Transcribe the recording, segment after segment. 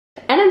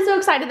And I'm so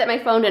excited that my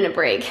phone didn't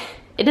break.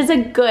 It is a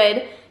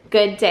good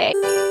day.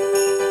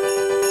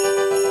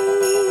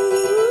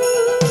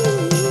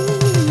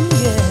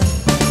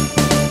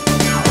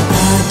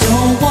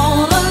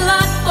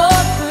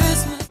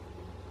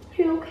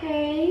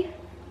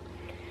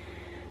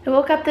 I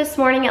woke up this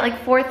morning at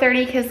like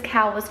 4:30 because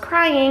Cal was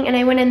crying, and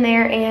I went in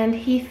there and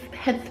he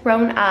had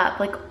thrown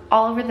up like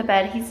all over the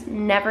bed. He's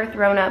never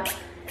thrown up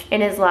in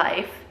his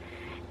life.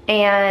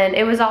 And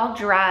it was all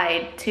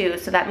dried too,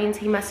 so that means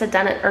he must have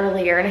done it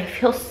earlier, and I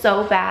feel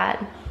so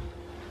bad.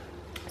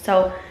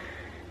 So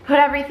put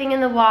everything in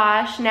the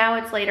wash. Now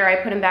it's later. I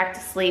put him back to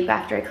sleep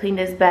after I cleaned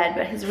his bed,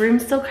 but his room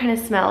still kind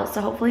of smells,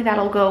 so hopefully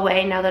that'll go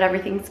away now that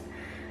everything's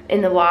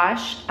in the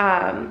wash.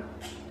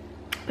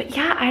 But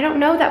yeah, I don't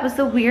know, that was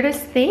the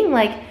weirdest thing.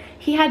 Like,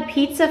 he had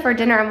pizza for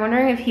dinner. I'm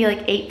wondering if he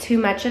like ate too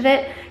much of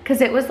it, because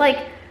it was like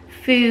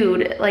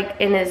food like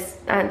in his,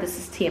 this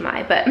is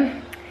TMI, but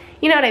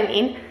you know what I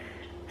mean.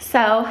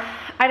 So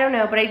I don't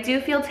know, but I do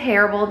feel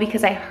terrible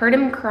because I heard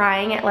him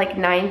crying at like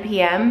 9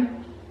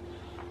 p.m.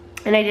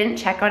 and I didn't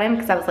check on him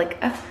because I was like,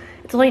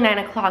 it's only 9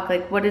 o'clock,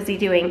 like what is he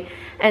doing?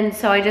 And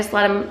so I just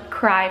let him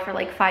cry for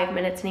like 5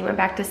 minutes and he went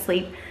back to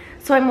sleep.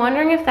 So I'm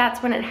wondering if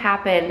that's when it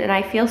happened, and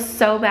I feel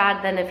so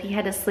bad then if he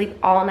had to sleep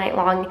all night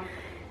long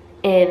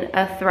in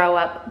a throw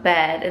up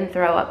bed and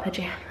throw up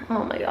pajamas.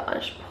 Oh my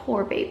gosh,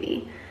 poor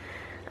baby.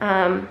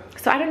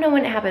 So I don't know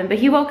when it happened, but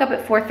he woke up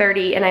at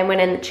 4:30 and I went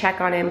in to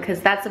check on him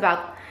because that's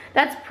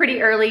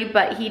pretty early,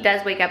 but he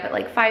does wake up at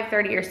like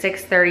 5:30 or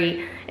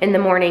 6:30 in the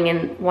morning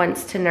and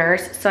wants to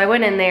nurse. So I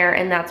went in there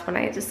and that's when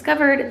I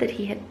discovered that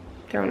he had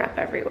thrown up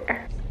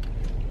everywhere.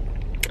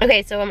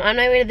 Okay, so I'm on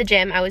my way to the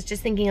gym. I was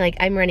just thinking like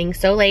I'm running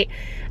so late.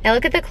 I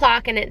look at the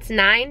clock and it's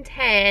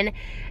 9:10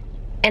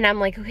 and I'm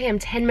like, okay, I'm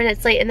 10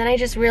 minutes late. And then I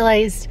just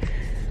realized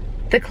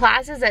the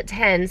class is at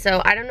 10,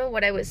 so I don't know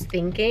what I was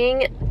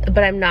thinking,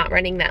 but I'm not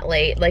running that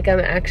late. Like I'm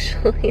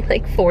actually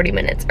like 40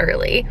 minutes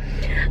early.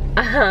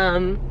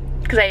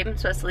 Because I'm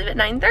supposed to leave at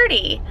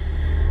 9:30.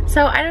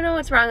 So I don't know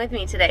what's wrong with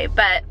me today,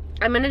 but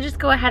I'm gonna just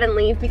go ahead and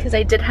leave because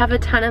I did have a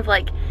ton of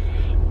like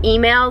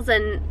emails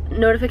and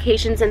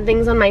notifications and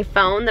things on my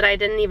phone that I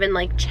didn't even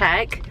like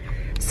check.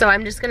 So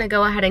I'm just gonna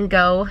go ahead and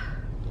go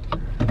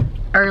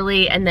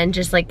early and then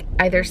just like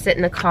either sit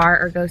in the car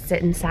or go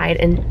sit inside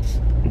and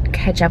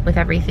catch up with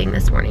everything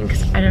this morning,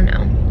 because I don't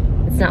know.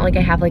 It's not like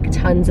I have like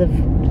tons of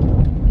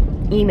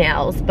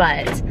emails,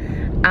 but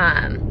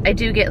I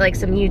do get like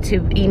some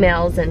YouTube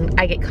emails and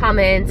I get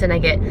comments and I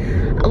get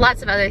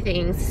lots of other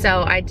things.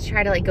 So I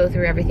try to like go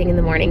through everything in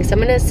the morning. So I'm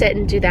gonna sit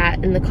and do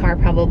that in the car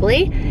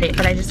probably.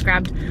 But I just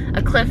grabbed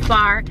a Cliff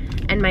Bar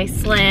and my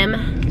Slim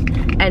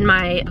and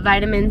my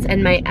vitamins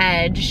and my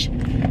Edge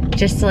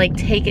just to like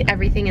take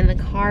everything in the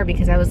car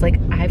because I was like,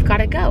 I've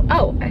gotta go.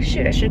 Oh,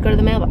 shoot, I should go to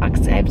the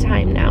mailbox. I have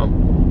time now.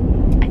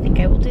 I think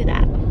I will do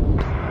that.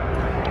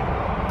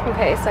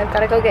 Okay, so I've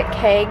gotta go get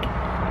keg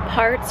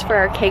parts for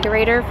our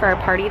kegerator for our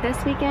party this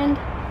weekend,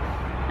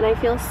 and I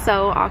feel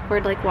so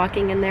awkward like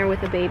walking in there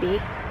with a baby.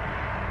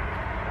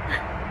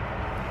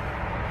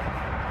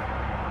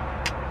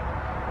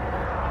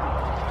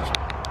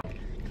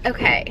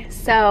 Okay,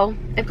 so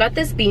I've got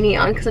this beanie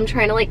on because I'm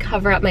trying to like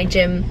cover up my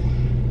gym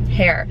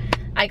hair.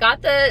 I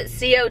got the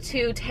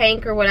CO2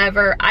 tank or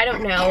whatever, I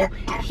don't know.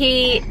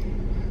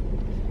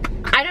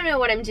 I don't know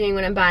what I'm doing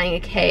when I'm buying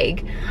a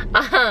keg.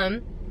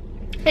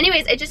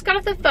 Anyways, I just got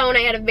off the phone. I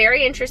had a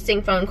very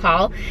interesting phone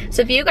call.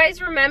 So if you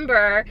guys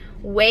remember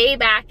way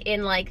back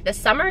in like the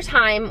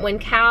summertime when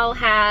Cal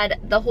had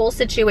the whole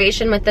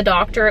situation with the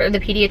doctor or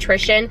the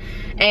pediatrician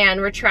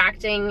and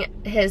retracting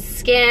his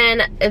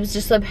skin, it was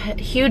just a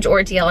huge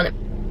ordeal and it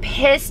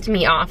pissed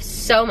me off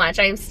so much.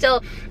 I'm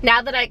still,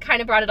 now that I kind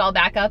of brought it all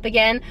back up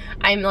again,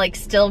 I'm like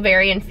still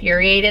very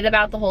infuriated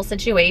about the whole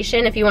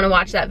situation. If you want to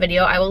watch that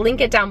video, I will link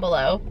it down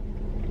below.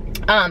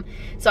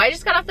 So I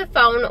just got off the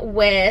phone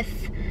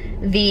with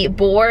the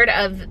board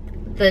of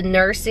the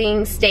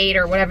nursing state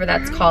or whatever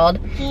that's called,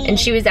 and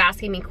she was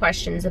asking me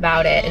questions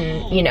about it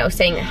and, you know,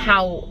 saying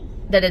how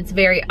that it's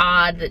very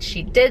odd that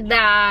she did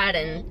that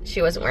and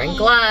she wasn't wearing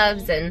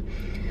gloves and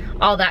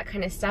all that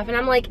kind of stuff. And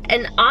I'm like,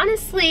 and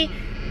honestly,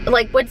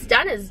 like what's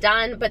done is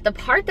done, but the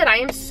part that I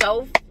am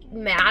so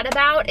mad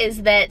about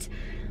is that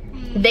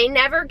they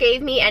never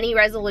gave me any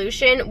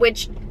resolution,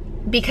 which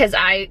because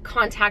I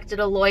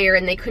contacted a lawyer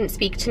and they couldn't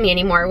speak to me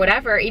anymore or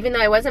whatever, even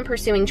though I wasn't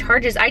pursuing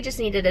charges, I just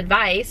needed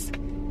advice.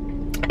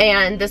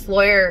 And this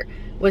lawyer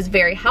was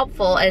very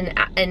helpful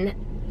and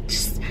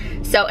just,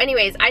 so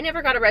anyways, I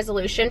never got a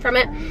resolution from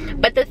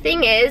it. But the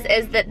thing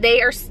is that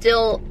they are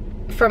still,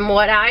 from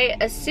what I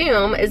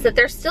assume, is that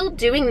they're still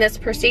doing this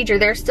procedure.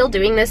 They're still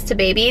doing this to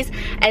babies,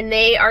 and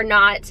they are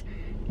not,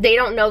 they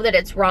don't know that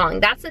it's wrong.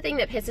 That's the thing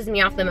that pisses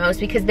me off the most,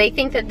 because they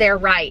think that they're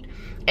right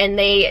and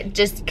they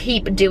just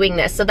keep doing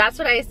this. So that's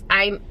what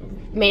I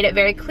made it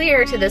very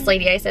clear to this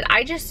lady. I said,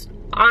 I just,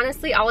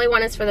 honestly, all I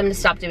want is for them to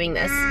stop doing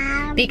this,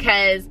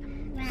 because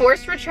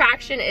forced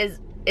retraction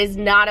is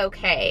not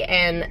okay.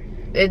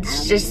 And it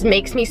just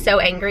makes me so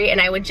angry,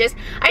 and I just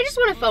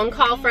want a phone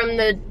call from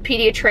the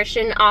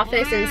pediatrician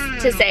office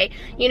and to say,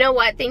 you know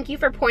what, thank you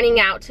for pointing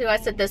out to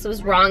us that this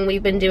was wrong.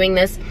 We've been doing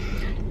this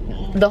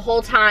the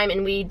whole time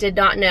and we did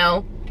not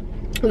know.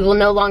 We will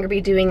no longer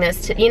be doing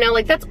this. You know,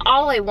 like, that's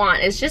all I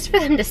want, is just for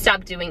them to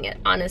stop doing it,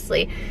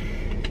 honestly.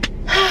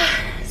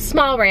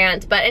 Small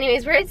rant, but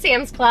anyways, we're at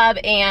Sam's Club,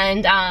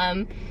 and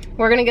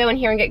we're gonna go in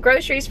here and get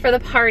groceries for the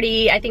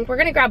party. I think we're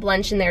gonna grab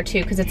lunch in there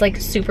too, because it's like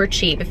super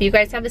cheap. If you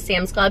guys have a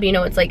Sam's Club, you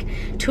know it's like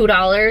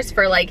 $2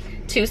 for like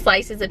 2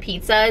 slices of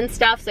pizza and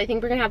stuff. So I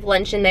think we're gonna have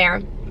lunch in there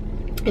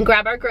and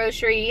grab our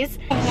groceries. Is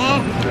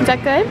that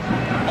good?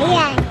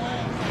 Yeah.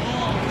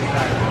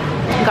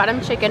 Got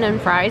him chicken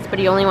and fries, but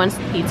he only wants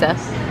pizza.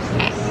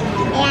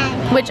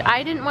 Yeah. Which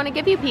I didn't want to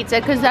give you pizza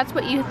because that's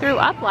what you threw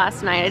up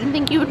last night. I didn't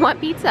think you would want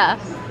pizza.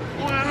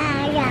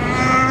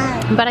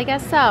 Yeah. But I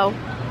guess so.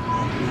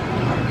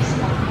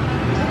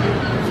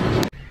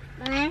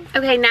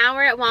 Okay, now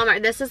we're at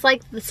Walmart. This is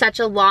like such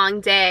a long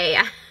day.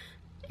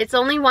 It's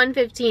only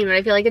 1:15, but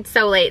I feel like it's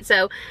so late.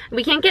 So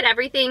we can't get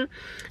everything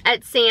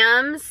at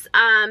Sam's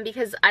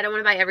because I don't want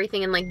to buy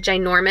everything in like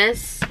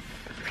ginormous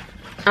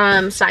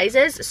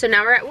sizes. So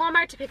now we're at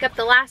Walmart to pick up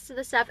the last of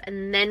the stuff,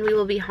 and then we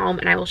will be home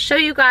and I will show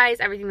you guys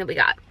everything that we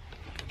got.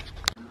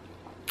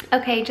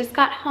 Okay, just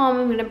got home.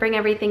 I'm gonna bring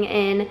everything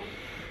in.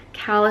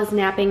 Cal is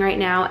napping right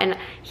now, and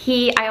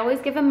I always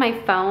give him my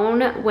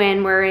phone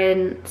when we're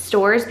in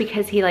stores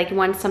because he like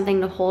wants something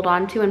to hold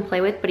on to and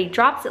play with, but he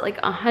drops it like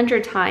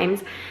 100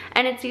 times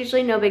and it's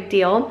usually no big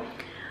deal.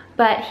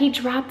 But he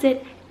dropped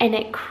it and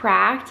it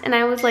cracked, and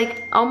I was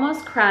like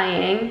almost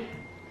crying.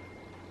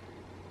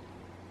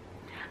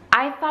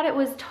 I thought it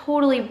was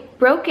totally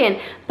broken,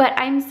 but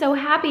I'm so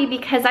happy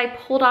because I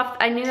pulled off,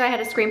 I knew I had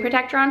a screen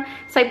protector on,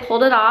 so I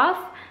pulled it off,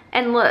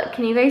 and look,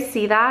 can you guys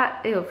see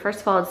that? Ew,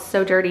 first of all, it's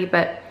so dirty,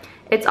 but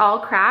it's all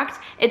cracked.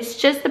 It's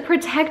just the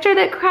protector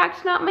that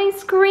cracked, not my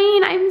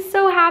screen. I'm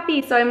so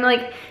happy. So I'm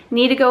like,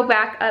 need to go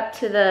back up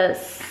to the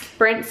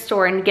Sprint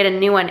store and get a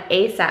new one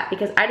ASAP,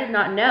 because I did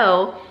not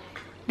know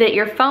that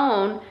your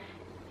phone,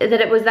 that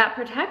it was that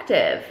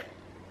protective.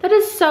 That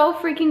is so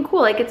freaking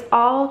cool. Like, it's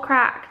all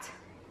cracked.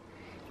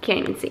 Can't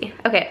even see.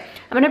 Okay,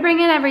 I'm gonna bring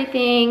in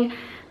everything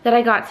that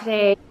I got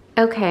today.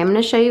 Okay, I'm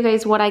gonna show you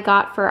guys what I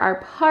got for our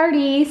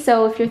party.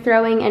 So if you're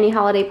throwing any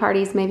holiday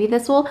parties, maybe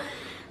this will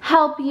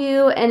help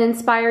you and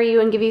inspire you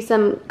and give you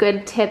some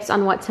good tips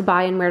on what to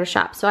buy and where to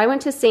shop. So I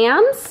went to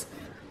Sam's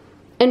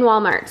and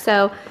Walmart.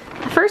 So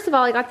first of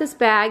all, I got this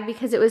bag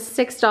because it was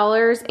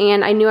 $6,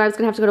 and I knew I was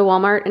gonna have to go to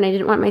Walmart and I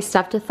didn't want my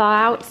stuff to thaw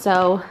out.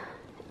 So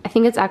I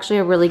think it's actually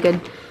a really good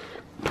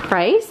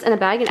price, and a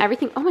bag and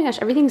everything. Oh my gosh,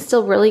 everything's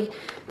still really,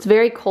 it's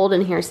very cold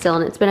in here still,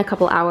 and it's been a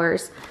couple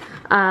hours.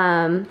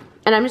 And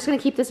I'm just gonna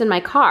keep this in my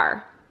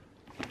car.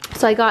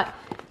 So I got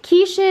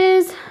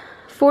quiches,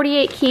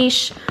 48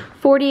 quiche,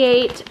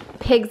 48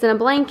 pigs in a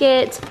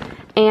blanket,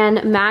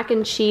 and mac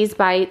and cheese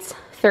bites,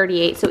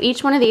 38. So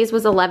each one of these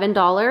was $11.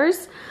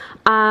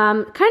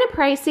 Kind of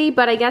pricey,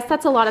 but I guess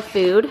that's a lot of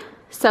food.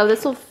 So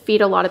this will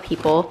feed a lot of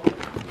people.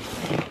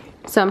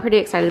 So I'm pretty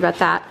excited about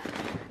that.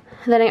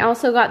 Then I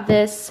also got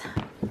this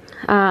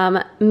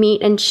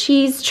meat and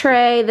cheese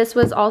tray. This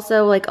was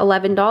also like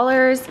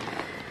 $11.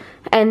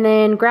 And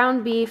then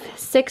ground beef,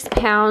 6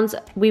 pounds.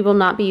 We will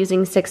not be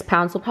using 6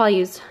 pounds. We'll probably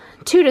use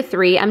 2 to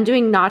 3. I'm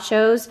doing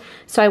nachos,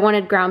 so I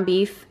wanted ground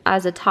beef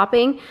as a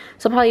topping.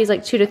 So I'll probably use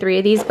like 2 to 3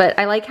 of these, but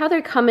I like how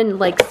they come in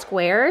like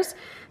squares,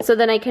 so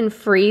then I can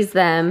freeze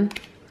them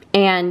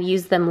and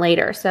use them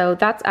later. So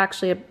that's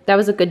actually, that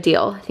was a good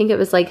deal. I think it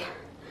was like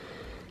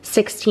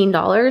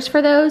 $16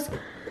 for those.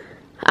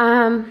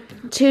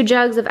 2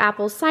 jugs of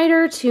apple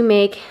cider to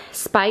make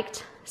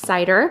spiked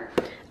cider,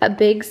 a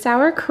big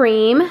sour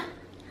cream,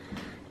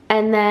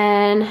 and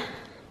then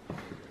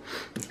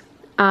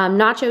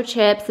nacho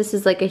chips. This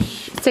is like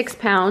 6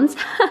 pounds,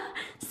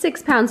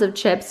 6 pounds of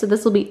chips. So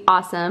this will be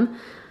awesome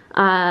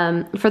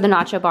for the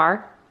nacho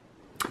bar.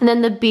 And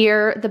then the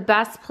beer, the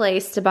best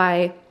place to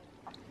buy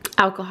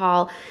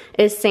alcohol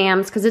is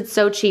Sam's because it's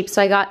so cheap.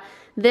 So I got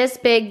this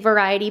big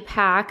variety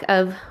pack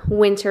of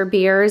winter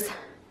beers,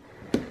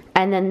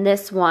 and then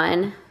this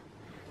one,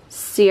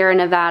 Sierra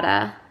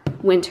Nevada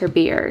winter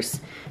beers.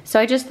 So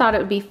I just thought it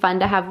would be fun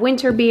to have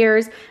winter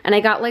beers, and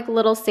I got like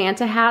little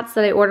Santa hats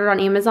that I ordered on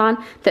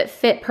Amazon that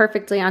fit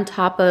perfectly on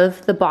top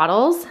of the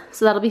bottles.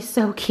 So that'll be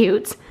so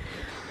cute.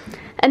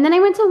 And then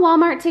I went to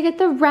Walmart to get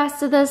the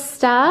rest of the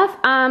stuff.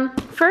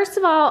 First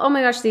of all, oh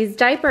my gosh, these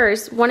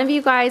diapers. One of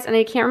you guys, and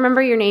I can't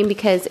remember your name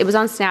because it was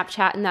on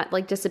Snapchat and that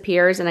like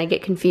disappears and I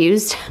get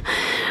confused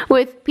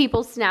with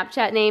people's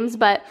Snapchat names,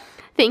 but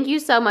thank you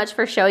so much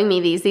for showing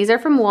me these. These are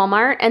from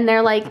Walmart, and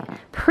they're like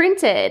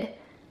printed,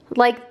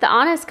 like the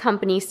Honest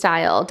Company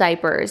style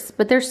diapers,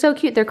 but they're so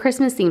cute. They're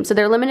Christmas themed, so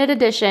they're limited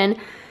edition.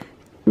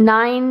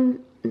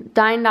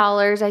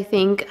 $9, I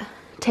think,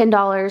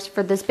 $10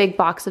 for this big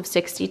box of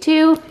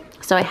 62.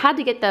 So I had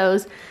to get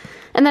those.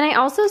 And then I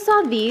also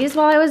saw these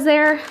while I was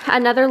there,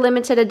 another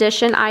limited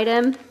edition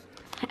item,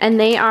 and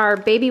they are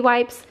baby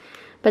wipes,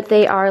 but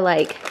they are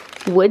like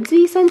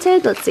woodsy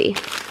scented. Let's see.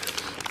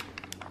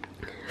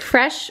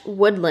 fresh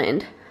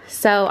woodland.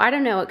 So I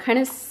don't know, it kind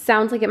of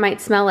sounds like it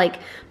might smell like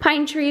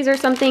pine trees or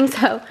something.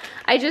 So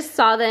I just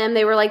saw them,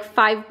 they were like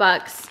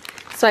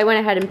 $5. So I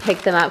went ahead and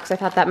picked them up because I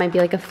thought that might be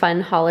like a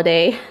fun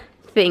holiday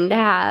thing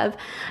to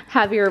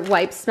have your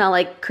wipes smell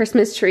like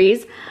Christmas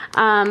trees.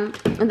 And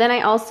then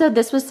I also,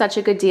 this was such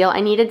a good deal. I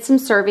needed some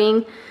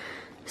serving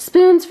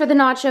spoons for the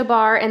nacho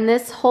bar, and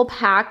this whole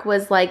pack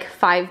was like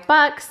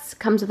 $5.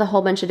 Comes with a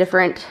whole bunch of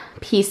different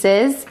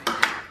pieces.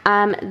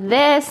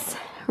 This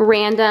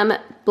random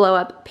blow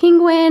up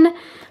penguin,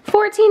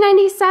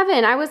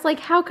 $14.97. I was like,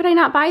 how could I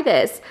not buy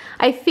this?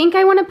 I think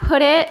I want to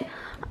put it,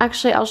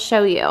 actually I'll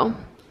show you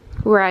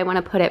where I want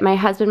to put it. My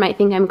husband might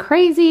think I'm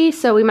crazy,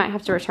 so we might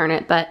have to return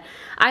it, but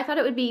I thought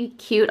it would be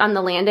cute on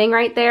the landing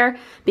right there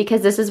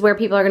because this is where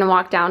people are going to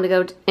walk down to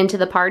go into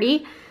the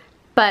party.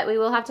 But we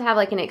will have to have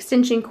like an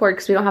extension cord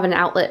because we don't have an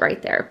outlet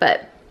right there.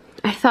 But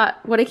I thought,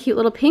 what a cute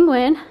little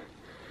penguin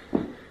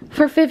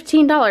for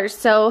 $15.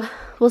 So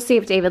we'll see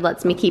if David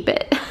lets me keep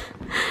it.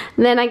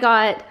 And then I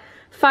got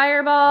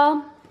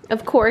Fireball.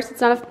 Of course,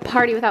 it's not a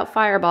party without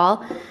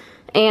Fireball.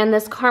 And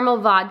this caramel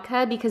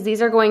vodka because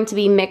these are going to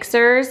be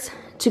mixers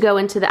to go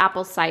into the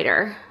apple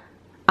cider.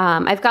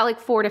 I've got like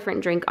 4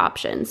 different drink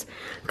options.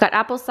 I've got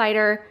apple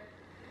cider,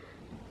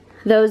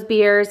 those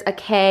beers, a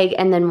keg,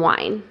 and then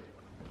wine.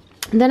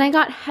 And then I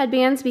got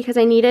headbands because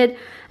I needed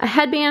a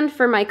headband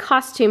for my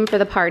costume for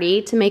the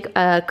party to make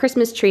a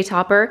Christmas tree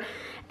topper.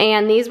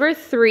 And these were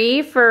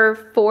 3 for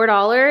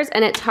 $4,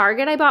 and at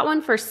Target I bought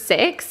one for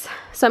 $6.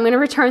 So I'm gonna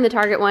return the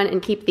Target one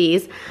and keep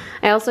these.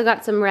 I also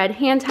got some red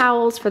hand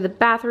towels for the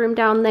bathroom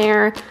down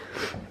there.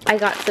 I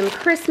got some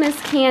Christmas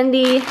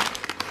candy.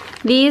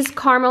 These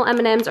caramel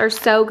M&Ms are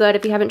so good.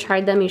 If you haven't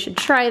tried them, you should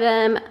try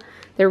them.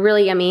 They're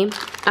really yummy.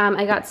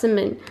 I got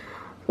some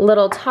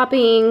little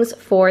toppings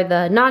for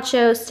the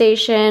nacho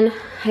station.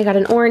 I got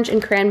an orange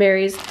and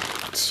cranberries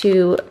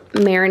to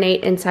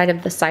marinate inside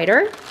of the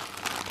cider.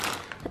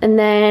 And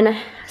then,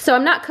 so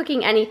I'm not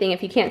cooking anything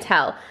if you can't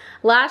tell.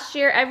 Last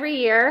year, every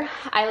year,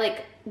 I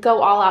like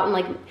go all out and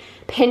like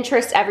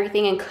Pinterest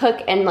everything and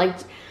cook and like,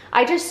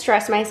 I just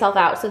stress myself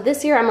out. So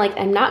this year I'm like,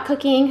 I'm not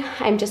cooking.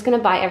 I'm just gonna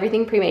buy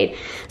everything pre-made.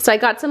 So I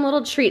got some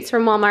little treats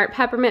from Walmart,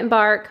 peppermint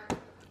bark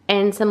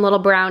and some little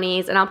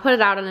brownies, and I'll put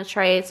it out on a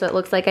tray so it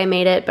looks like I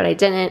made it, but I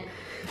didn't.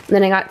 And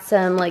then I got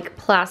some like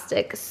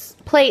plastic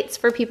plates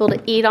for people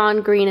to eat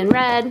on, green and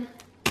red.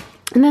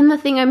 And then the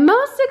thing I'm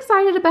most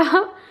excited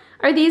about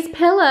are these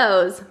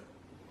pillows.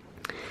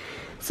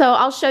 So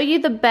I'll show you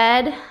the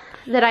bed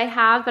that I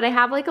have, but I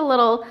have like a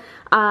little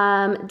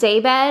day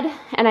bed,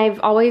 and I've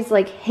always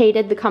like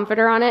hated the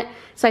comforter on it.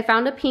 So I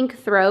found a pink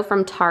throw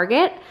from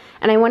Target,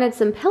 and I wanted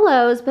some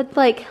pillows, but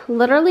like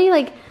literally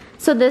like,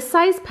 so this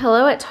size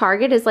pillow at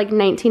Target is like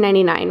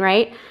 $19.99,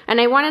 right?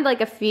 And I wanted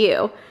like a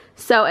few.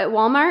 So at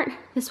Walmart,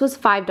 this was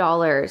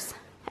 $5.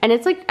 And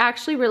it's like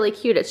actually really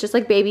cute. It's just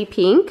like baby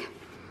pink.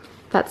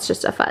 That's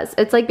just a fuzz.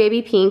 It's like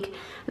baby pink.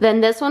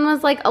 Then this one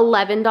was like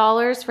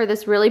 $11 for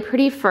this really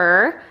pretty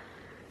fur.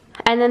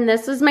 And then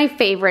this is my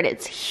favorite.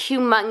 It's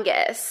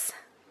humongous.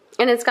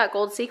 And it's got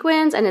gold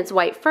sequins and it's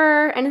white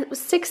fur, and it was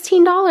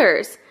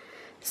 $16.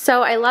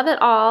 So I love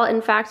it all.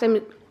 In fact,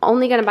 I'm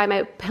only gonna buy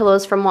my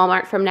pillows from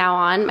Walmart from now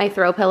on, my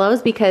throw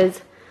pillows,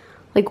 because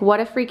like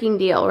what a freaking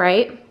deal,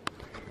 right?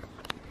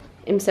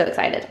 I'm so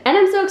excited. And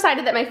I'm so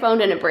excited that my phone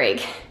didn't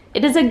break.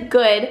 It is a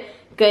good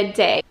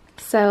day.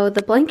 So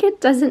the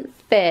blanket doesn't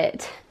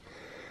fit.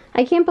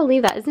 I can't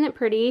believe that, isn't it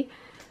pretty?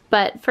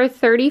 But for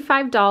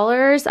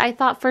 $35, I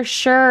thought for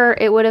sure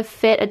it would have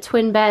fit a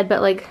twin bed,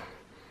 but like,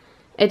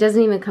 it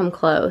doesn't even come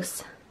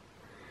close.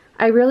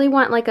 I really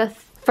want like a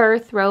fur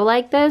throw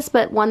like this,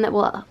 but one that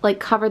will like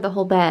cover the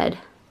whole bed.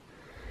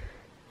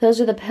 Those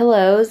are the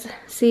pillows.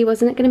 See,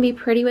 wasn't it gonna be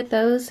pretty with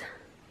those?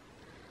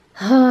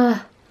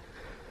 All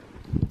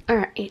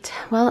right,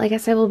 well, I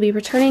guess I will be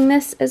returning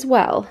this as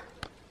well.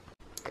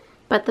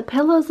 But the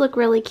pillows look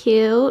really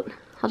cute.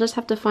 I'll just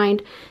have to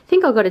find, I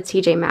think I'll go to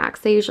TJ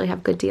Maxx. They usually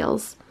have good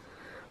deals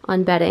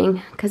on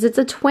bedding because it's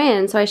a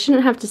twin, so I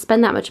shouldn't have to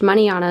spend that much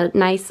money on a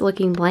nice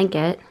looking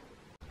blanket.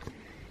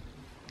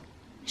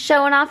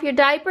 Showing off your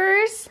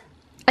diapers?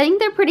 I think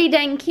they're pretty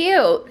dang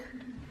cute.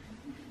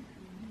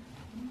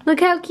 Look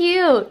how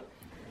cute.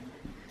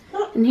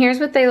 And here's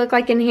what they look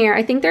like in here.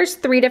 I think there's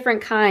 3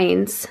 different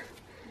kinds.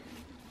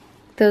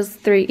 Those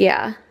 3,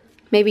 yeah.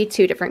 Maybe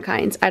 2 different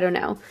kinds, I don't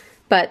know.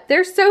 But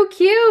they're so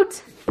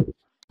cute.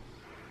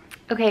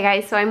 Okay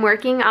guys, so I'm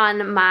working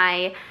on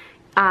my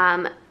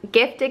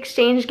gift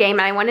exchange game,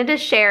 and I wanted to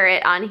share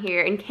it on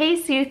here in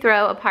case you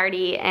throw a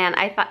party, and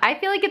I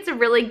feel like it's a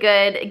really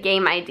good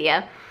game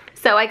idea.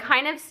 So I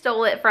kind of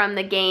stole it from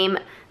the game,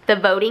 the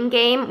voting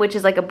game, which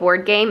is like a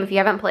board game. If you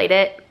haven't played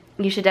it,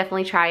 you should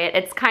definitely try it.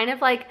 It's kind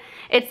of like,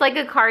 it's like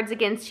a Cards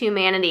Against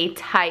Humanity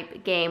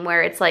type game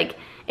where it's like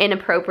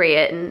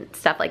inappropriate and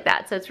stuff like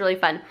that. So it's really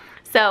fun.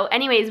 So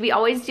anyways, we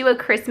always do a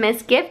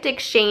Christmas gift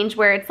exchange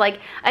where it's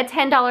like a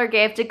 $10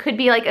 gift. It could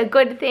be like a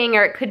good thing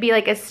or it could be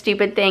like a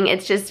stupid thing.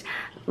 It's just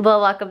the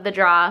luck of the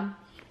draw.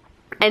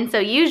 And so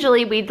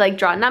usually we'd like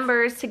draw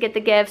numbers to get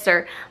the gifts,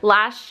 or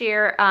last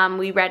year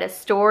we read a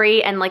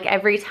story, and like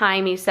every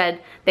time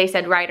they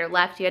said right or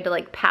left, you had to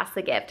like pass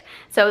the gift.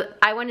 So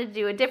I wanted to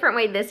do a different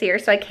way this year.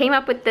 So I came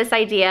up with this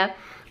idea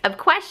of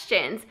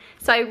questions.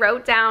 So I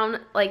wrote down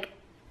like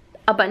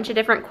a bunch of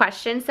different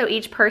questions. So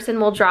each person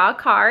will draw a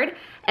card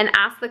and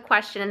ask the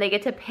question, and they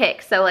get to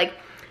pick. So like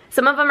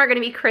some of them are gonna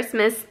be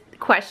Christmas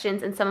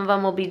questions, and some of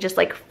them will be just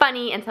like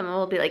funny, and some of them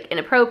will be like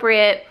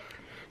inappropriate.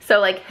 So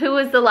like, who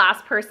was the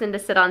last person to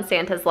sit on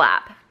Santa's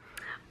lap?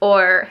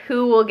 Or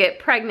who will get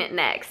pregnant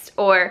next?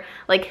 Or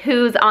like,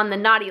 who's on the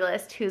naughty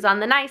list? Who's on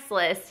the nice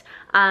list?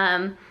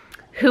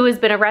 Who has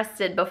been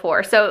arrested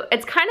before? So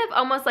it's kind of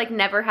almost like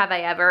Never Have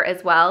I Ever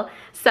as well.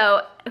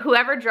 So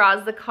whoever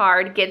draws the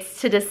card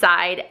gets to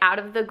decide out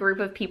of the group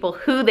of people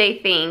who they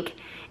think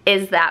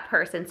is that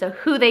person. So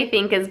who they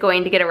think is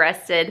going to get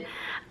arrested,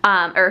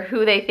 or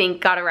who they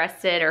think got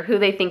arrested, or who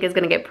they think is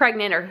gonna get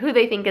pregnant, or who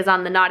they think is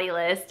on the naughty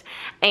list.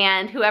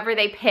 And whoever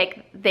they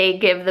pick, they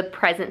give the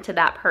present to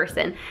that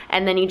person.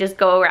 And then you just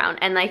go around.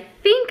 And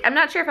I'm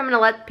not sure if I'm gonna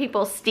let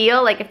people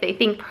steal, like if they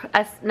think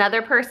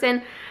another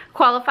person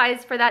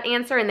qualifies for that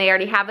answer and they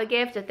already have a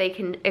gift, if they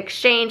can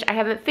exchange. I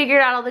haven't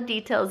figured out all the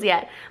details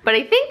yet, but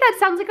I think that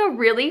sounds like a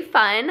really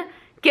fun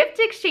gift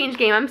exchange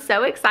game. I'm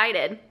so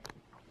excited.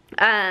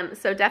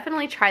 So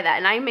definitely try that.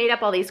 And I made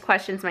up all these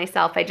questions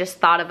myself. I just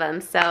thought of them.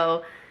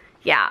 So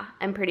yeah,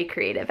 I'm pretty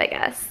creative, I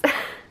guess.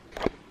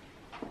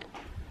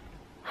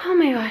 Oh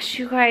my gosh,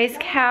 you guys,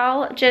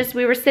 Cal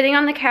we were sitting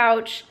on the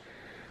couch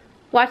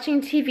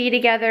watching TV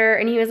together,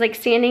 and he was like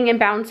standing and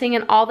bouncing,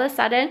 and all of a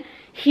sudden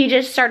he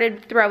just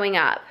started throwing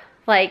up.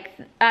 Like,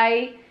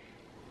 I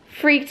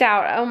freaked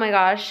out. Oh my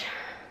gosh.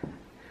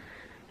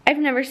 I've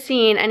never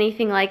seen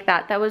anything like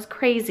that. That was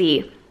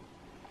crazy.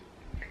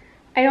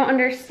 I don't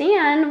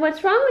understand.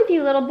 What's wrong with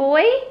you, little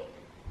boy?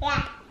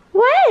 Yeah.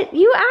 What?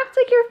 You act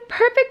like you're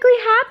perfectly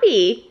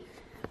happy.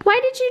 Why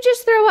did you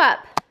just throw up?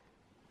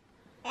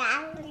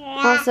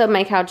 Yeah. Also,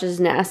 my couch is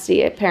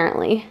nasty,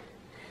 apparently.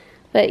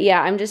 But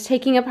yeah, I'm just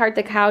taking apart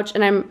the couch,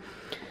 and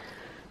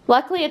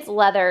luckily it's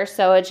leather,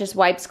 so it just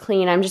wipes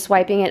clean. I'm just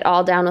wiping it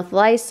all down with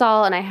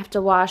Lysol, and I have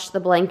to wash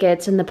the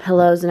blankets and the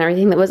pillows and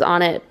everything that was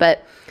on it.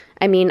 But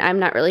I mean, I'm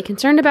not really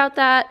concerned about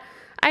that.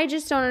 I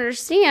just don't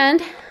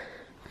understand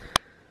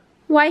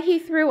why he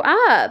threw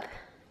up.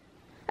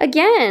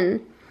 Again,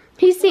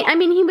 he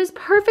was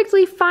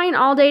perfectly fine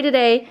all day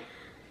today.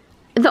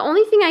 The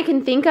only thing I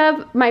can think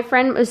of, my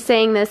friend was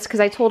saying this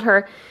because I told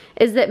her,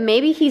 is that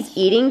maybe he's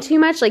eating too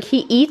much. Like,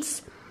 he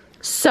eats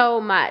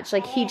so much.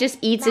 Like, he just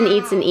eats and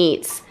eats and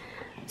eats.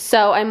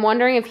 So I'm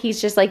wondering if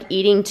he's just like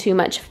eating too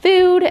much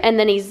food and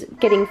then he's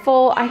getting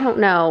full. I don't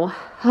know.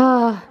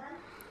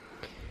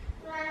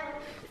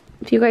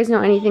 If you guys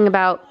know anything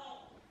about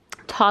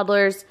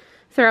toddlers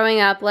throwing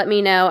up, let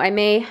me know.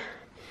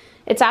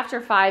 It's after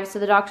 5, so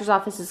the doctor's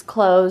office is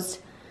closed.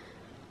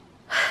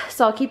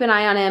 So I'll keep an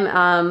eye on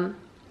him.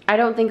 I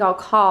don't think I'll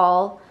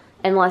call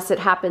unless it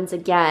happens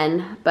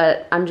again,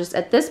 but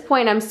at this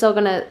point, I'm still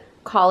gonna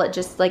call it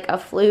just like a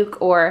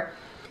fluke or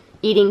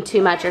eating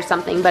too much or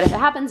something. But if it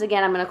happens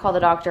again, I'm gonna call the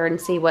doctor and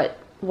see what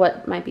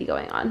might be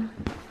going on.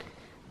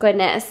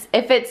 Goodness,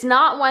 if it's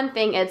not one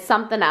thing, it's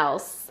something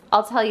else.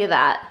 I'll tell you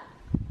that.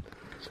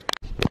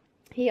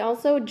 He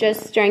also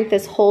just drank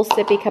this whole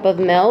sippy cup of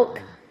milk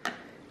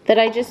that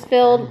I just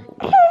filled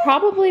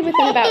probably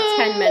within about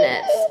 10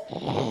 minutes.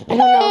 I don't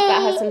know if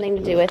that has something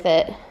to do with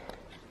it.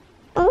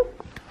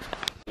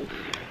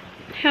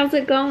 How's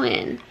it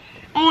going?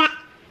 Yeah.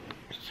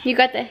 You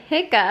got the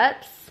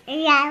hiccups.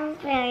 Yeah.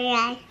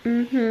 Yeah.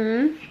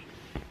 Mm-hmm.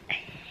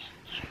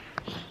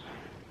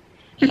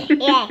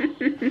 Yeah.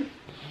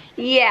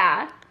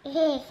 Yeah.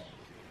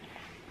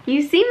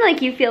 You seem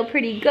like you feel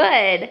pretty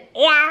good.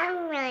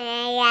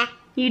 Yeah.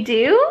 You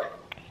do?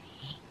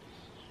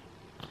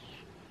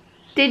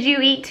 Did you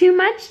eat too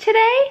much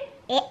today?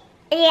 Yeah.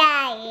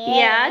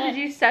 Yeah? Did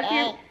you stuff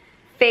your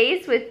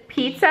face with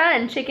pizza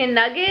and chicken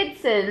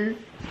nuggets? And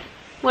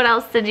what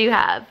else did you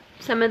have?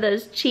 Some of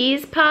those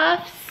cheese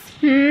puffs?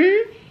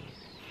 Did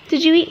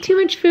you eat too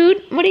much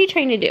food? What are you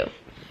trying to do?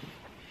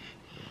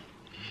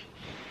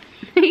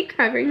 Are you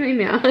covering my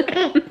mouth?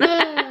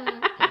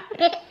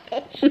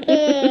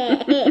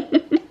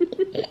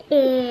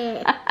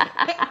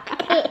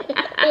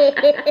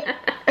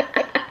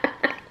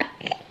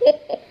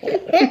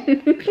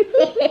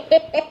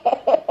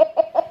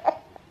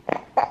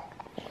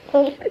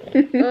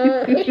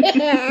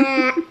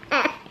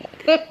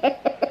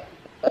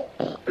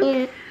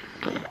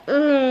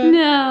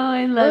 No,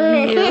 I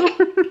love you.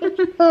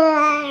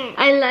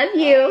 I love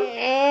you.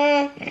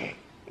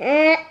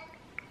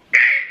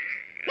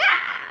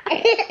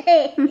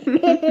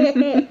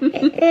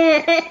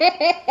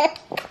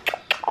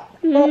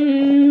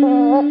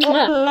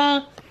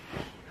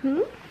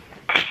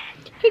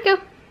 Here you go.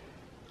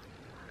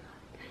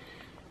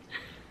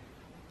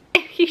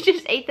 You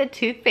just ate the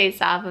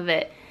toothpaste off of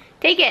it.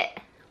 Take it.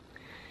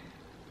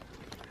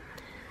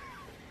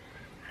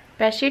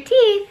 Brush your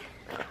teeth.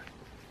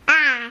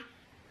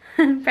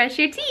 Brush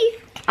your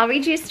teeth. I'll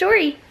read you a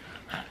story.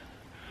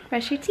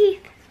 Brush your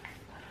teeth.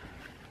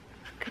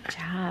 Good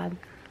job.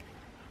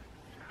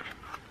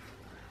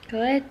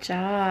 Good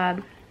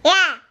job.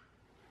 Yeah.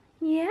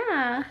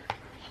 Yeah.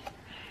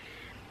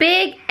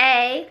 Big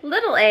A,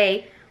 little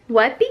a.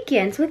 What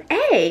begins with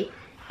A?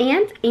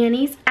 Aunt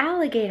Annie's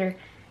alligator.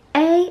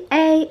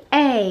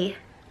 A.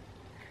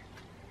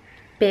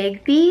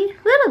 Big B,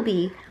 little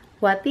b.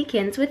 What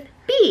begins with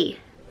B?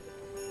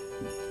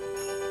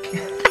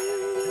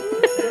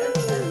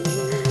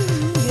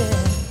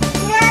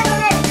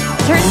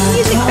 Turn the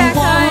music back